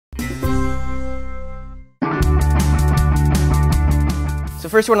So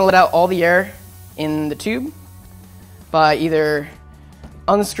first we want to let out all the air in the tube by either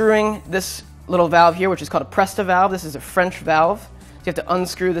unscrewing this little valve here, which is called a presta valve. This is a French valve. So you have to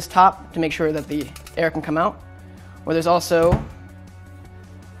unscrew this top to make sure that the air can come out. Or there's also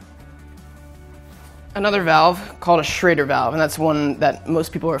another valve called a schrader valve, and that's one that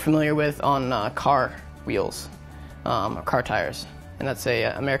most people are familiar with on car wheels or car tires. And that's a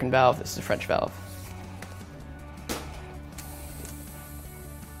American valve. This is a French valve.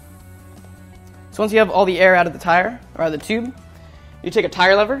 So once you have all the air out of the tire, or out of the tube, you take a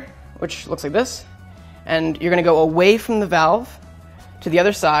tire lever, which looks like this, and you're going to go away from the valve to the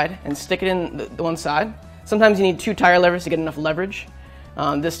other side and stick it in the one side. Sometimes you need 2 tire levers to get enough leverage.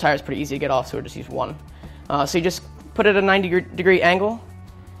 This tire is pretty easy to get off, so we'll just use one. So you just put it at a 90-degree angle,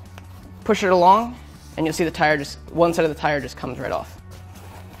 push it along, and you'll see the tire one side of the tire just comes right off.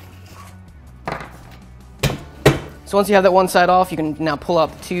 So once you have that one side off, you can now pull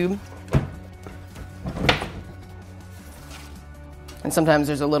out the tube. And sometimes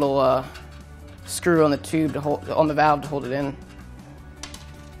there's a little screw on the tube on the valve to hold it in.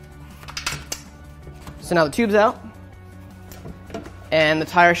 So now the tube's out, and the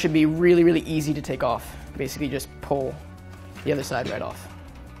tire should be really, really easy to take off. Basically, just pull the other side right off.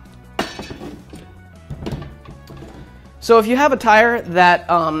 So if you have a tire that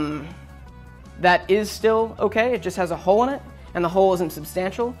that is still okay, it just has a hole in it, and the hole isn't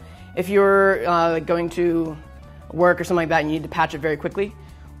substantial. If you're going to work or something like that and you need to patch it very quickly,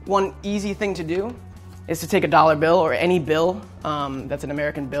 one easy thing to do is to take a dollar bill or any bill that's an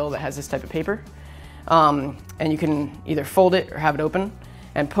American bill that has this type of paper, and you can either fold it or have it open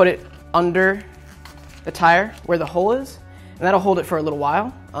and put it under the tire where the hole is, and that'll hold it for a little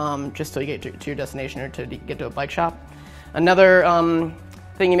while, just till you get to your destination or to get to a bike shop. Another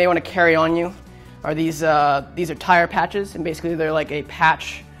thing you may want to carry on you are these are tire patches, and basically they're like a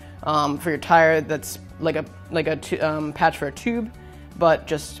patch for your tire that's like a patch for a tube, but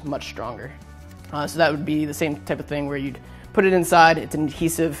just much stronger. So that would be the same type of thing where you'd put it inside, it's an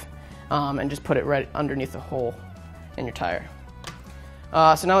adhesive, and just put it right underneath the hole in your tire.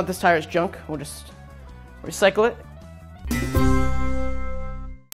 So now that this tire is junk, we'll just recycle it.